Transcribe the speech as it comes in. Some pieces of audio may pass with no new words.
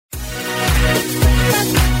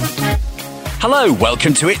Hello,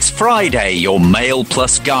 welcome to It's Friday, your Mail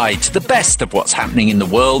Plus guide to the best of what's happening in the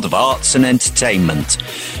world of arts and entertainment.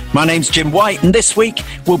 My name's Jim White, and this week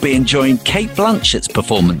we'll be enjoying Cate Blanchett's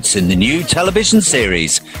performance in the new television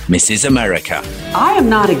series, Mrs. America. I am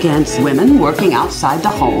not against women working outside the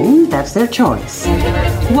home. That's their choice.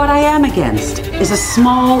 What I am against is a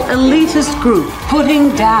small elitist group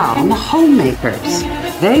putting down homemakers.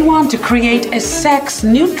 They want to create a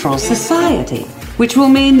sex-neutral society, which will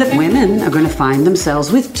mean that women are going to find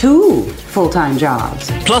themselves with 2 full-time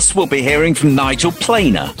jobs. Plus, we'll be hearing from Nigel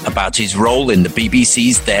Planer about his role in the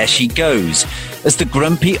BBC's There She Goes as the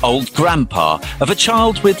grumpy old grandpa of a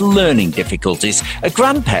child with learning difficulties, a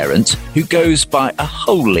grandparent who goes by a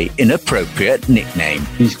wholly inappropriate nickname.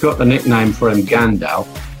 He's got the nickname for him, Gandalf,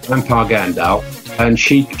 Grandpa Gandalf, and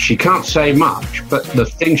she can't say much, but the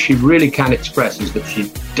thing she really can express is that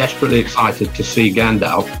she's desperately excited to see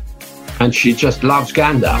Gandalf, and she just loves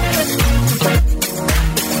Gandalf.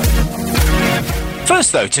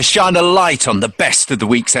 First, though, to shine a light on the best of the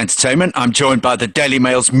week's entertainment, I'm joined by the Daily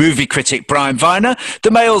Mail's movie critic Brian Viner,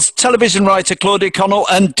 the Mail's television writer Claudia Connell,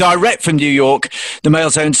 and direct from New York, the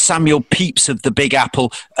Mail's own Samuel Pepys of the Big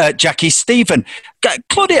Apple, Jackie Stephen.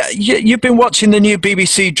 Claudia, you've been watching the new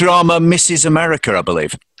BBC drama Mrs. America, I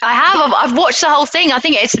believe. I have. I've watched the whole thing. I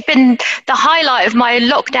think it's been the highlight of my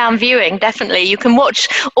lockdown viewing, definitely. You can watch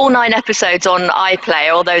all 9 episodes on iPlayer,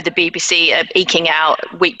 although the BBC are eking out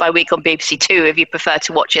week by week on BBC Two, if you prefer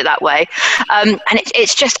to watch it that way. And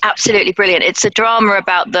it's just absolutely brilliant. It's a drama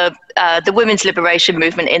about the women's liberation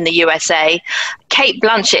movement in the USA. Cate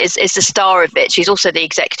Blanchett is the star of it. She's also the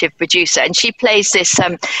executive producer, and she plays this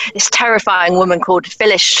terrifying woman called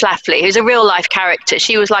Phyllis Schlafly, who's a real life character.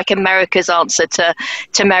 She was like America's answer to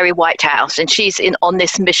Mary Whitehouse, and she's on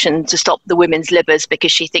this mission to stop the women's libbers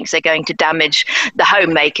because she thinks they're going to damage the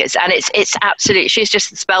homemakers. And it's absolutely, she's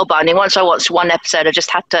just spellbinding. Once I watched 1 episode, I just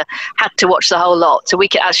had to watch the whole lot. So we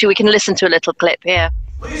can listen to a little clip here.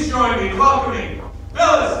 Please join me in welcoming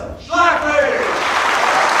Phyllis Schlafly.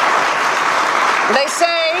 They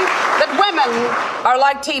say that women are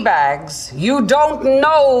like tea bags. You don't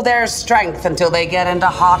know their strength until they get into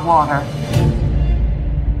hot water.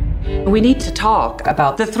 We need to talk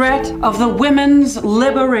about the threat of the women's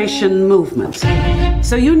liberation movement.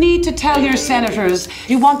 So you need to tell your senators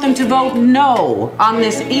you want them to vote no on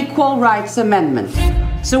this Equal Rights Amendment,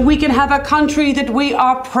 so we can have a country that we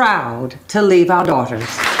are proud to leave our daughters.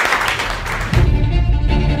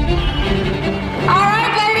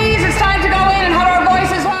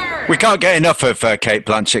 We can't get enough of Cate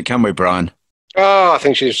Blanchett, can we, Brian? Oh, I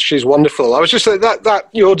think she's wonderful. I was just that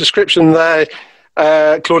your description there,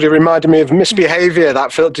 Claudia, reminded me of Misbehaviour.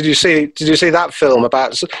 That film. Did you see that film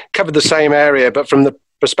covered the same area, but from the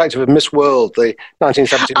perspective of Miss World, the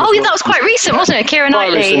 1970s? Oh, yeah, that was quite recent, wasn't it? Keira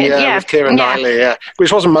Knightley. With Keira Knightley,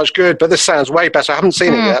 which wasn't much good, but this sounds way better. I haven't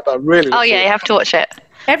seen it yet, but I really. Oh yeah, you have to watch it.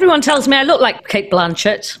 Everyone tells me I look like Cate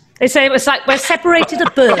Blanchett. They say it was like we're separated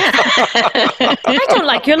at birth. I don't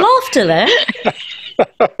like your laughter there.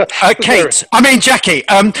 Jackie.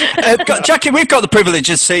 Jackie, we've got the privilege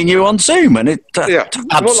of seeing you on Zoom, and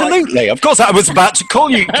absolutely. Of course, I was about to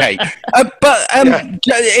call you Kate.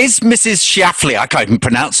 Is Mrs. Schlafly, I can't even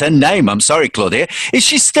pronounce her name, I'm sorry, Claudia, is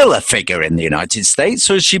she still a figure in the United States,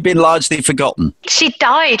 or has she been largely forgotten? She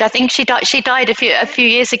died. I think she died a few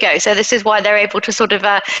years ago, so this is why they're able to sort of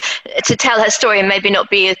to tell her story and maybe not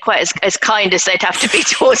be quite as kind as they'd have to be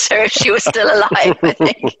towards her if she was still alive, I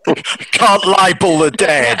think. Can't libel the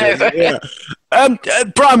dead. No. Yeah.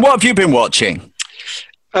 Brian, what have you been watching?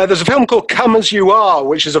 There's a film called Come As You Are,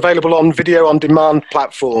 which is available on video on demand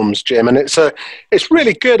platforms, Jim, and it's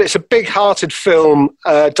really good. It's a big-hearted film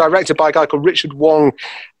directed by a guy called Richard Wong,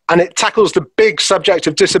 and it tackles the big subject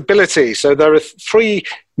of disability. So there are 3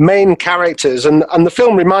 main characters, and the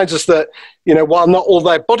film reminds us that, you know, while not all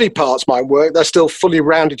their body parts might work, they're still fully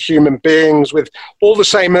rounded human beings with all the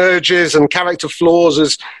same urges and character flaws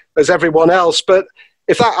as everyone else. But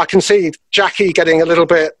if that, I can see Jackie getting a little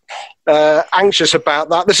bit anxious about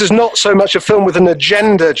that. This is not so much a film with an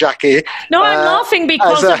agenda, Jackie. No, I'm laughing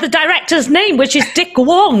because of the director's name, which is Dick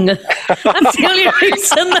Wong. That's the only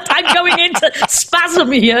reason that I'm going into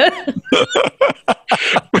spasm here.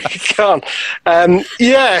 We can't.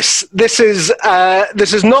 Yes, this is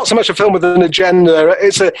not so much a film with an agenda.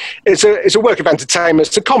 It's a work of entertainment.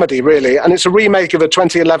 It's a comedy, really, and it's a remake of a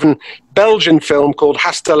 2011 Belgian film called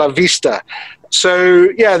Hasta la Vista. So,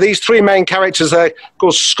 yeah, these 3 main main characters are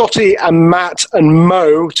called Scotty and Matt and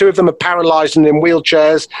Mo. Two of them are paralysed and in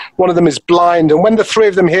wheelchairs. One of them is blind. And when the three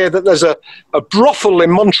of them hear that there's a brothel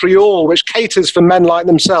in Montreal which caters for men like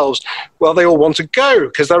themselves, well, they all want to go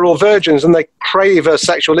because they're all virgins and they crave a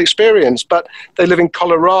sexual experience. But they live in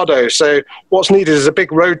Colorado, so what's needed is a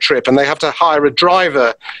big road trip, and they have to hire a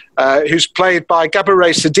driver who's played by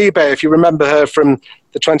Gabourey Sidibe, if you remember her from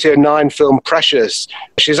the 2009 film Precious.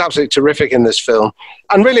 She's absolutely terrific in this film.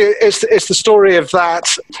 And really, it's the story of that.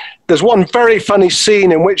 There's one very funny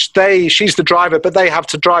scene in which she's the driver, but they have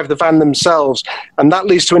to drive the van themselves. And that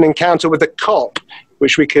leads to an encounter with a cop,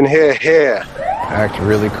 which we can hear here. Act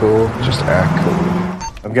really cool. Just act cool.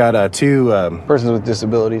 I've got two persons with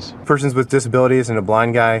disabilities. Persons with disabilities and a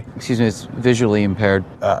blind guy. Excuse me, it's visually impaired.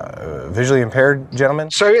 Visually impaired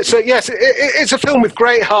gentleman? So it's a film with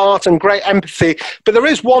great heart and great empathy, but there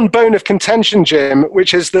is one bone of contention, Jim,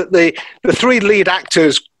 which is that the three lead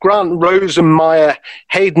actors, Grant Rosenmeyer,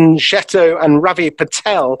 Hayden Shetto and Ravi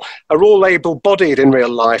Patel, are all able-bodied in real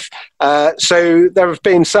life. So there have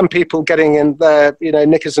been some people getting in their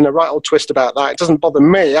knickers in a right old twist about that. It doesn't bother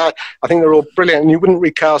me. I think they're all brilliant. And you wouldn't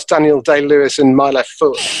recast Daniel Day-Lewis in My Left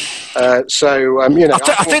Foot. I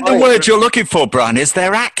think the word you're looking for, Brian, is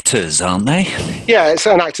they're actors, aren't they? Yeah, it's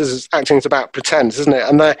an actors acting is about pretense, isn't it?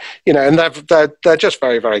 And they're just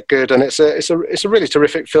very, very good. And it's a really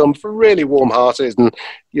terrific film, really warm-hearted, and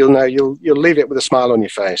you'll leave it with a smile on your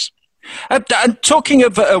face. And talking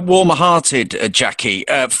of warm-hearted, Jackie,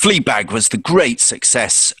 Fleabag was the great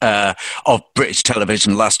success of British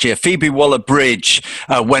television last year. Phoebe Waller-Bridge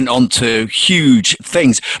went on to huge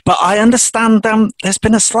things, but I understand there's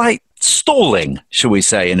been a slight stalling, shall we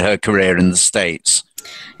say, in her career in the States.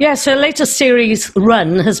 Yes, her latest series,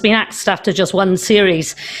 Run, has been axed after just one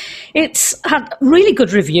series. It's had really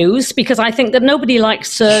good reviews because I think that nobody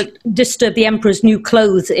likes to disturb the Emperor's New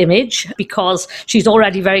Clothes image because she's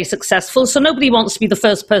already very successful, so nobody wants to be the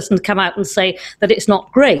first person to come out and say that it's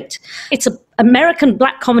not great. It's an American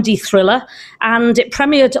black comedy thriller, and it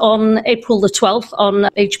premiered on April the 12th on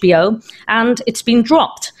HBO, and it's been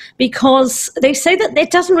dropped because they say that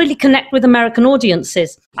it doesn't really connect with American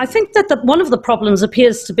audiences. I think that one of the problems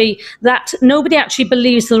appears to be that nobody actually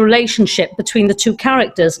believes the relationship between the two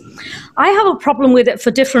characters. I have a problem with it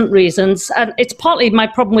for different reasons, and it's partly my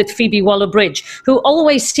problem with Phoebe Waller-Bridge, who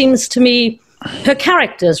always seems to me, her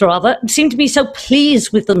characters rather, seem to be so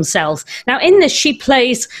pleased with themselves. Now, in this, she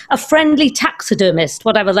plays a friendly taxidermist,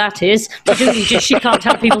 whatever that is. Presumably just she can't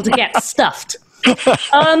help people to get stuffed.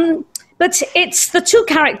 But it's the two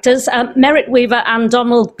characters, Merritt Weaver and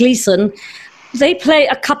Donald Gleason. They play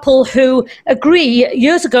a couple who agree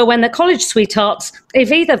years ago when they're college sweethearts, if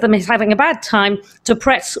either of them is having a bad time, to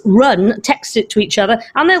press run, text it to each other,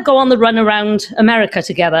 and they'll go on the run around America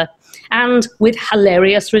together, and with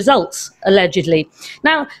hilarious results, allegedly.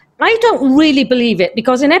 Now, I don't really believe it,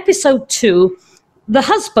 because in episode 2, the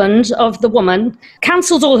husband of the woman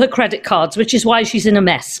cancels all her credit cards, which is why she's in a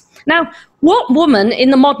mess. Now, what woman in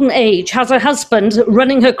the modern age has her husband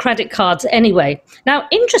running her credit cards anyway? Now,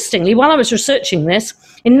 interestingly, while I was researching this,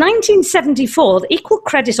 in 1974, the Equal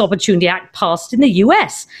Credit Opportunity Act passed in the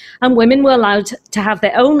US, and women were allowed to have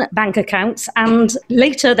their own bank accounts and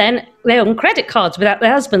later then their own credit cards without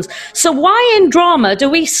their husbands. So why in drama do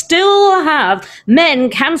we still have men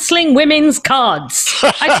cancelling women's cards?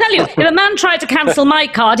 I tell you, if a man tried to cancel my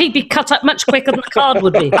card, he'd be cut up much quicker than the card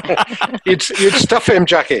would be. You'd stuff him,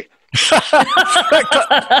 Jackie.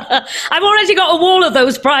 I've already got a wall of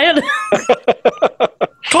those, Brian.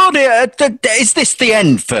 Claudia, is this the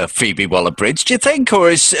end for Phoebe Waller-Bridge, do you think? Or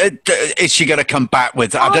is she going to come back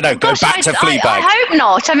with, go back to Fleabag? I hope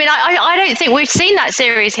not. I mean, I don't think we've seen that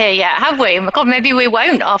series here yet, have we? God, maybe we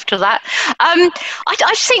won't after that. I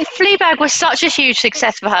just think Fleabag was such a huge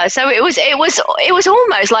success for her. So it was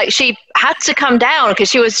almost like she had to come down because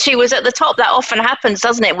she was at the top. That often happens,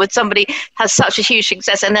 doesn't it, with somebody has such a huge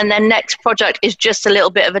success and then their next project is just a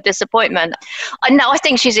little bit of a disappointment. No, I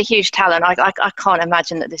think she's a huge talent. I can't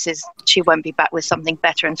imagine that she won't be back with something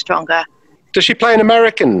better and stronger. Does she play an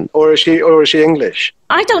American or is she English?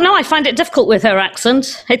 I don't know. I find it difficult with her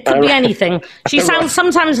accent. It could be anything. She sounds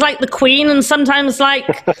sometimes like the Queen and sometimes like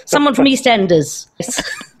someone from EastEnders.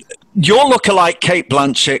 Your lookalike Cate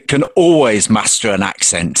Blanchett can always master an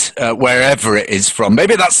accent wherever it is from.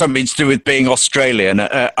 Maybe that's something to do with being Australian.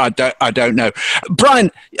 I don't know.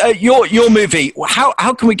 Brian, your movie.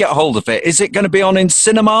 How can we get hold of it? Is it going to be on in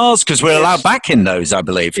cinemas? Because we're allowed back in those, I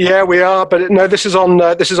believe. Yeah, we are. But no, this is on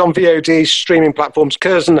VOD streaming platforms,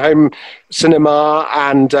 Curzon Home Cinema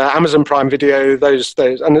and Amazon Prime Video. Those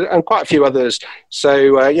and quite a few others.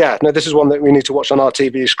 So this is one that we need to watch on our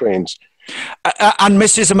TV screens. And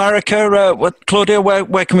Mrs. America, Claudia,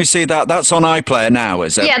 where can we see that? That's on iPlayer now,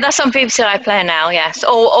 is it? Yeah, that's on BBC iPlayer now, yes.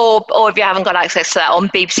 Or if you haven't got access to that, on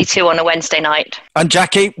BBC Two on a Wednesday night. And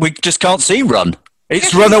Jackie, we just can't see Run.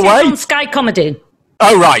 It's run away. It's on Sky Comedy.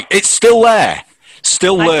 Oh, right. It's still there.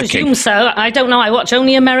 Still lurking. I presume so. I don't know. I watch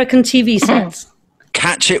only American TV sets.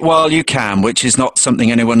 Catch it while you can, which is not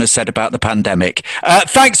something anyone has said about the pandemic.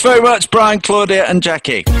 Thanks very much, Brian, Claudia and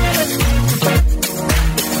Jackie.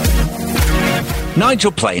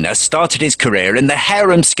 Nigel Planer started his career in the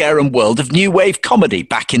harem-scarum world of new wave comedy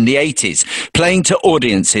back in the 80s, playing to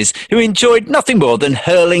audiences who enjoyed nothing more than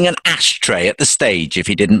hurling an ashtray at the stage if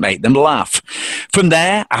he didn't make them laugh. From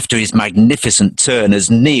there, after his magnificent turn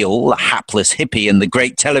as Neil, a hapless hippie in the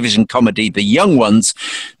great television comedy The Young Ones,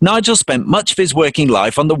 Nigel spent much of his working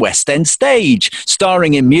life on the West End stage,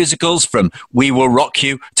 starring in musicals from We Will Rock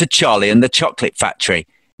You to Charlie and the Chocolate Factory.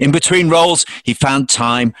 In between roles, he found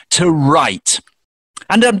time to write.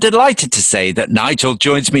 And I'm delighted to say that Nigel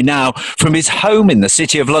joins me now from his home in the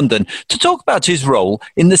City of London to talk about his role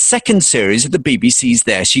in the second series of the BBC's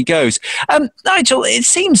There She Goes. Nigel, it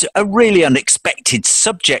seems a really unexpected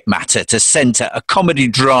subject matter to centre a comedy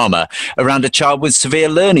drama around a child with severe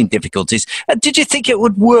learning difficulties. Did you think it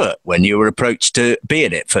would work when you were approached to be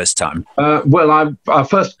in it first time? Well, I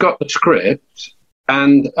first got the script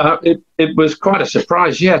and it was quite a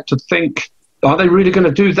surprise, to think, are they really going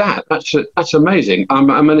to do that? That's amazing. I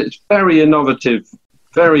mean, it's very innovative,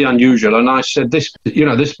 very unusual. And I said, this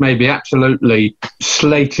may be absolutely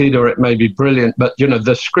slated or it may be brilliant, but,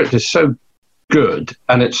 the script is so good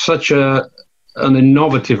and it's such an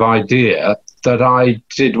innovative idea that I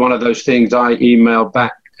did one of those things. I emailed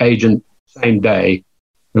back agent same day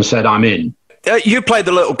and said, I'm in. You play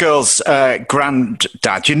the little girl's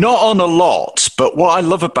granddad. You're not on a lot, but what I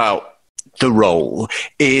love about the role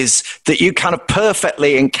is that you kind of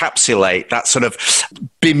perfectly encapsulate that sort of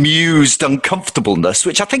bemused uncomfortableness,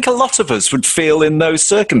 which I think a lot of us would feel in those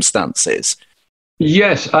circumstances.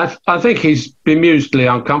 Yes, I think he's bemusedly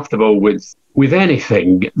uncomfortable with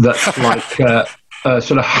anything that's like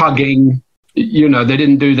sort of hugging. They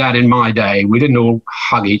didn't do that in my day. We didn't all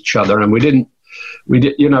hug each other, and we did.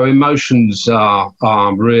 Emotions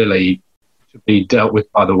are really to be dealt with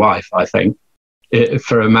by the wife, I think,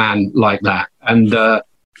 for a man like that. And the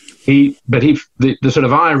sort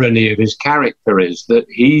of irony of his character is that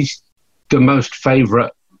he's the most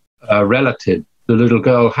favourite relative the little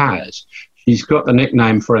girl has. She's got the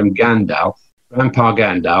nickname for him Gandalf, Grandpa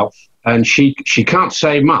Gandalf, and she can't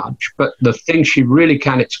say much, but the thing she really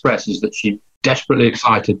can express is that she's desperately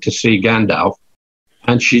excited to see Gandalf,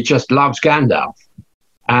 and she just loves Gandalf.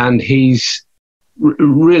 And he's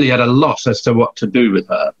really at a loss as to what to do with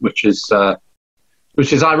her, which is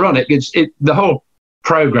ironic. The whole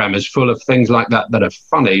program is full of things like that are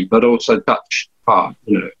funny, but also touch hard.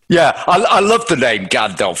 Yeah, I love the name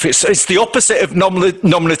Gandalf. It's the opposite of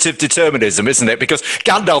nominative determinism, isn't it? Because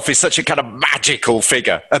Gandalf is such a kind of magical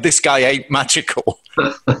figure, and this guy ain't magical.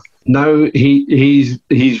 No, he's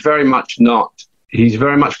very much not. He's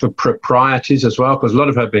very much for proprieties as well, because a lot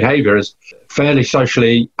of her behaviour is fairly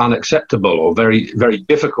socially unacceptable or very, very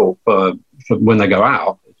difficult for when they go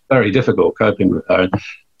out. Very difficult coping with her. And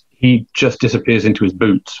he just disappears into his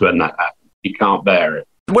boots when that happens. He can't bear it.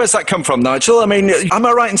 Where's that come from, Nigel? I mean, am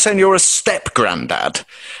I right in saying you're a step-granddad?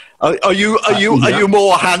 Are you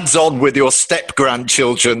more hands-on with your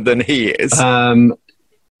step-grandchildren than he is?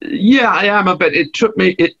 Yeah, I am a bit.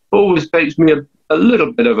 It always takes me a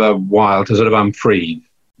little bit of a while to sort of unfreeze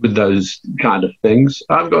with those kind of things.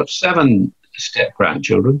 I've got 7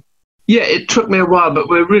 step-grandchildren. Yeah, it took me a while, but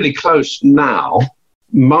we're really close now.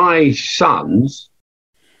 My sons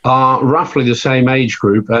are roughly the same age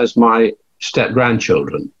group as my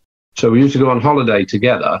step-grandchildren. So we used to go on holiday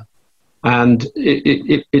together, and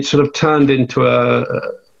it sort of turned into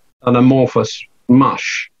an amorphous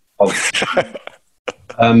mush.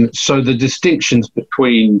 So the distinctions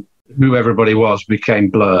between who everybody was became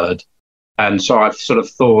blurred, and so I've sort of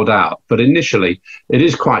thawed out. But initially, it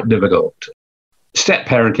is quite difficult. Step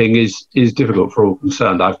parenting is difficult for all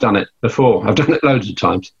concerned. I've done it before. I've done it loads of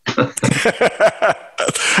times.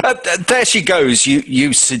 There She Goes,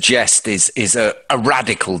 you suggest is a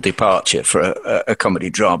radical departure for a comedy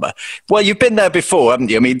drama. Well, you've been there before, haven't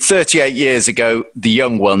you? I mean, 38 years ago, The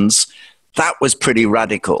Young Ones, that was pretty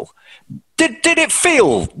radical. Did it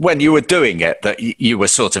feel when you were doing it that you were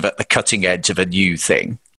sort of at the cutting edge of a new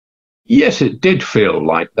thing? Yes, it did feel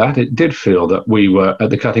like that. It did feel that we were at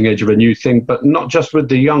the cutting edge of a new thing, but not just with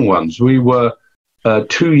The Young Ones. We were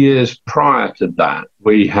 2 years prior to that,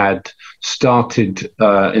 we had started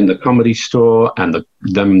in the Comedy Store and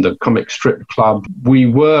then the Comic Strip Club. We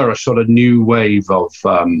were a sort of new wave of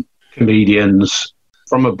comedians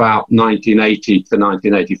from about 1980 to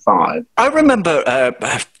 1985. I remember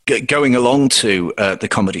going along to the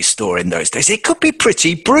Comedy Store in those days. It could be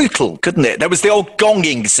pretty brutal, couldn't it? There was the old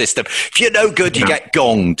gonging system. If you're no good, you get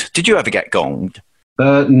gonged. Did you ever get gonged?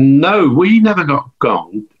 No, we never got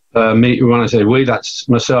gonged. When I say we, that's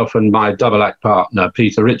myself and my double act partner,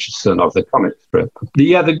 Peter Richardson of the Comic Strip.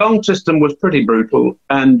 The gong system was pretty brutal,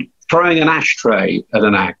 and throwing an ashtray at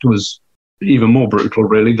an act was even more brutal,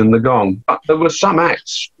 really, than the gong. But there were some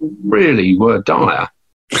acts really were dire.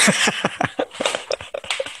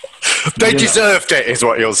 They deserved it, is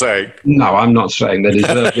what you're saying. No, I'm not saying they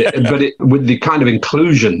deserved it, but with the kind of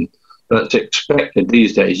inclusion that's expected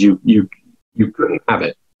these days, you couldn't have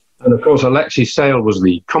it. And of course, Alexei Sayle was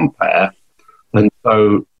the compere, and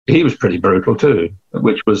so he was pretty brutal too,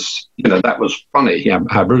 which was, that was funny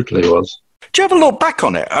how brutal he was. Do you ever look back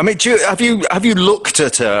on it? I mean, have you looked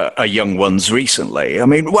at a Young Ones recently? I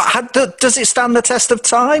mean, does it stand the test of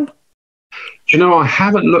time? Do you know, I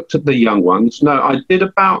haven't looked at the Young Ones. No, I did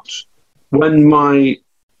about when my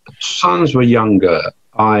sons were younger.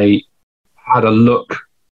 I had a look.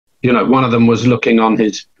 One of them was looking on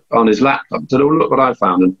his laptop. Said, "Oh, look what I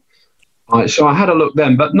found." And so I had a look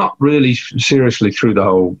then, but not really seriously through the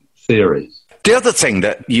whole series. The other thing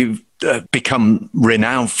that you've become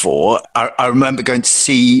renowned for, I remember going to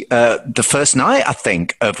see the first night, I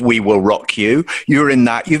think, of We Will Rock You. You're in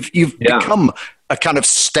that. You've become a kind of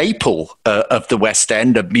staple of the West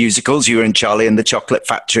End of musicals. You were in Charlie and the Chocolate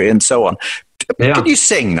Factory and so on. Yeah. Can you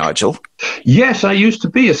sing, Nigel? Yes, I used to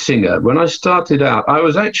be a singer. When I started out, I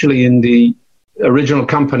was actually in the original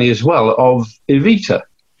company as well of Evita.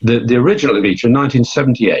 The original Evita in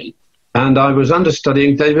 1978, and I was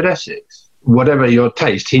understudying David Essex. Whatever your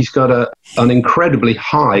taste, he's got an incredibly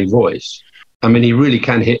high voice. I mean, he really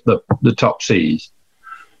can hit the top C's.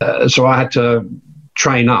 So I had to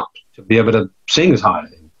train up to be able to sing as high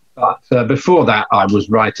as him. But before that, I was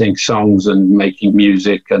writing songs and making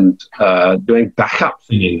music and doing backup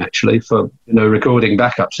singing, actually, for recording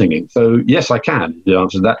backup singing. So yes, I can. The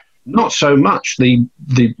answer to that. Not so much the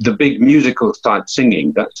big musical type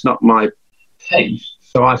singing. That's not my taste.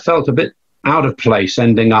 So I felt a bit out of place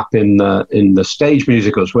ending up in the stage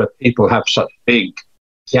musicals where people have such big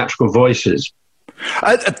theatrical voices.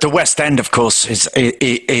 The West End, of course,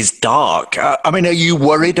 is dark. I mean, are you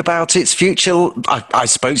worried about its future? I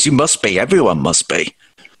suppose you must be. Everyone must be.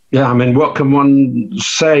 Yeah, I mean, what can one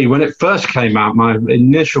say? When it first came out, my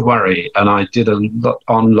initial worry, and I did a lot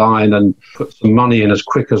online and put some money in as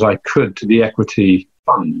quick as I could to the equity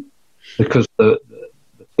fund, because the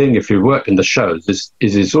thing, if you work in the shows, is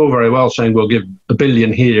it's all very well saying we'll give $1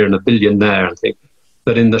 billion here and $1 billion there and things,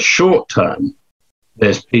 but in the short term,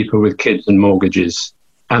 there's people with kids and mortgages,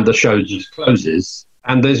 and the show just closes,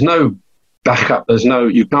 and there's no backup.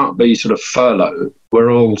 You can't be sort of furloughed.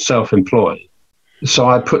 We're all self-employed. So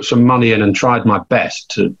I put some money in and tried my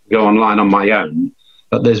best to go online on my own.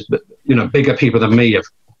 But there's, bigger people than me have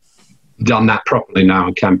done that properly now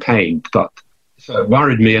and campaigned. But so it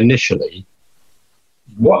worried me initially.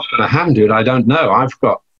 What's going to happen to it, I don't know.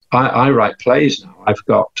 I write plays now. I've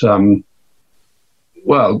got,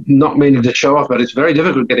 not meaning to show off, but it's very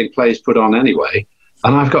difficult getting plays put on anyway.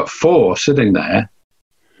 And I've got 4 sitting there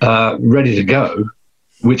ready to go,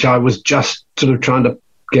 which I was just sort of trying to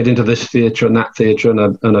get into this theatre and that theatre, and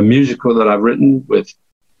a musical that I've written with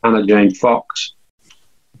Anna Jane Fox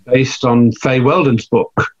based on Faye Weldon's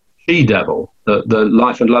book, She-Devil, the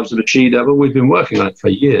Life and Loves of a She-Devil. We've been working on it for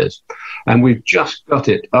years, and we've just got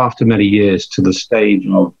it, after many years, to the stage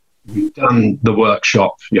of we've done the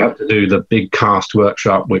workshop. You have to do the big cast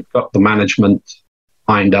workshop. We've got the management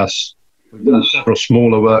behind us. We've done several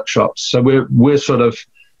smaller workshops. So we're sort of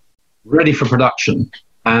ready for production.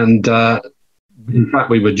 And in fact,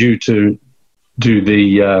 we were due to do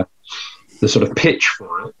the sort of pitch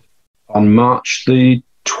for it on March the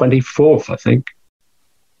 24th, I think.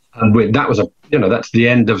 And that was that's the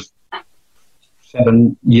end of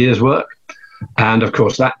 7 years' work. And of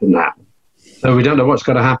course, that didn't happen. So we don't know what's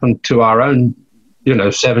going to happen to our own,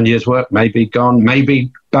 7 years' work. Maybe gone,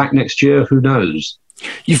 maybe back next year. Who knows?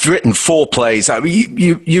 You've written 4 plays. I mean,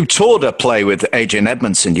 you toured a play with Adrian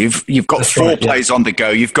Edmondson. You've got That's 4 plays on the go.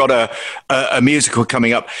 You've got a musical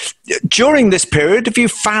coming up. During this period, have you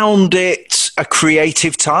found it a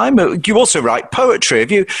creative time? You also write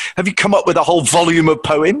poetry. Have you come up with a whole volume of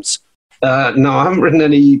poems? No, I haven't written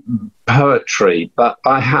any poetry, but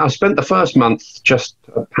I spent the first month just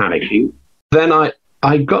panicking. Then I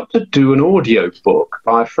I got to do an audio book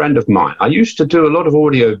by a friend of mine. I used to do a lot of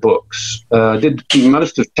audio books, did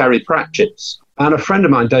most of Terry Pratchett's. And a friend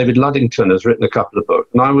of mine, David Luddington, has written a couple of books.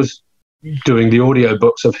 And I was doing the audio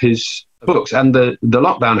books of his books. And the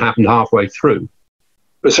lockdown happened halfway through.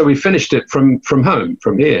 So we finished it from home,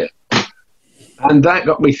 from here. And that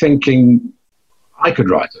got me thinking, I could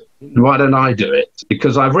write it. Why don't I do it?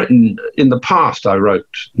 Because I've written, in the past, I wrote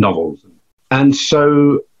novels. And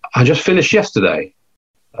so I just finished yesterday.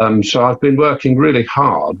 So I've been working really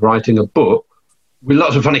hard writing a book with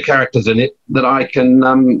lots of funny characters in it that I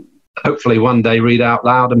can hopefully one day read out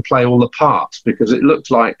loud and play all the parts, because it looks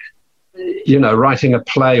like, writing a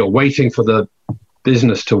play or waiting for the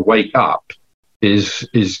business to wake up is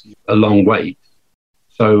a long wait.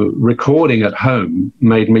 So recording at home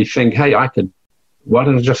made me think, hey, why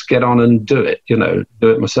don't I just get on and do it, do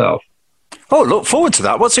it myself. Oh, look forward to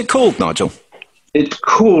that. What's it called, Nigel? It's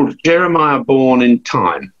called Jeremiah Born in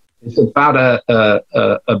Time. It's about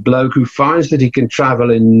a bloke who finds that he can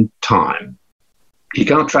travel in time. He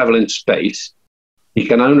can't travel in space. He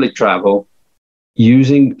can only travel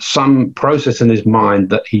using some process in his mind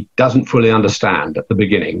that he doesn't fully understand at the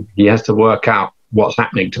beginning. He has to work out what's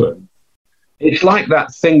happening to him. It's like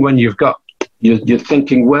that thing when you're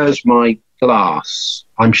thinking, where's my glass?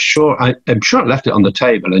 I'm sure I left it on the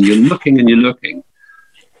table, and you're looking and you're looking,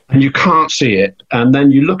 and you can't see it, and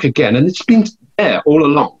then you look again, and it's been there all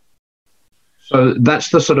along. So that's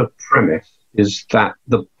the sort of premise, is that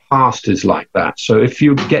the past is like that. So if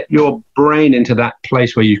you get your brain into that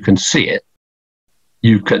place where you can see it,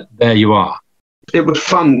 there you are. It was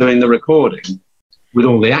fun doing the recording with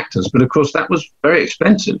all the actors, but of course that was very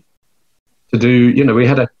expensive to do. We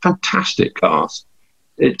had a fantastic cast.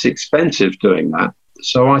 It's expensive doing that.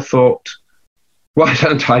 So I thought, why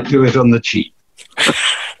don't I do it on the cheap?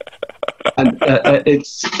 And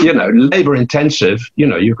it's, labor intensive.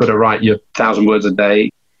 You've got to write your 1,000 words a day.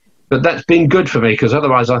 But that's been good for me, because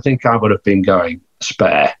otherwise I think I would have been going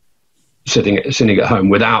spare, sitting at home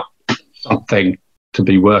without something to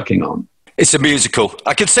be working on. It's a musical.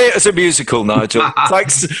 I can see it as a musical, Nigel.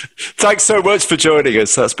 Thanks so much for joining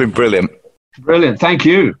us. That's been brilliant. Brilliant. Thank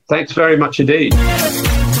you. Thanks very much indeed.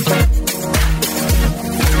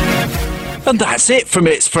 And that's it from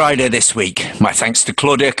It's Friday this week. My thanks to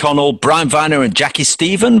Claudia Connell, Brian Viner and Jackie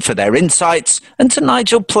Stephen for their insights, and to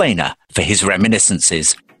Nigel Planer for his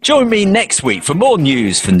reminiscences. Join me next week for more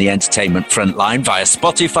news from the entertainment frontline via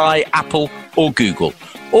Spotify, Apple or Google.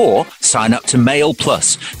 Or sign up to Mail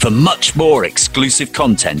Plus for much more exclusive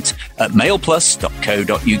content at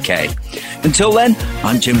mailplus.co.uk. Until then,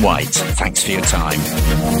 I'm Jim White. Thanks for your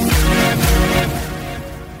time.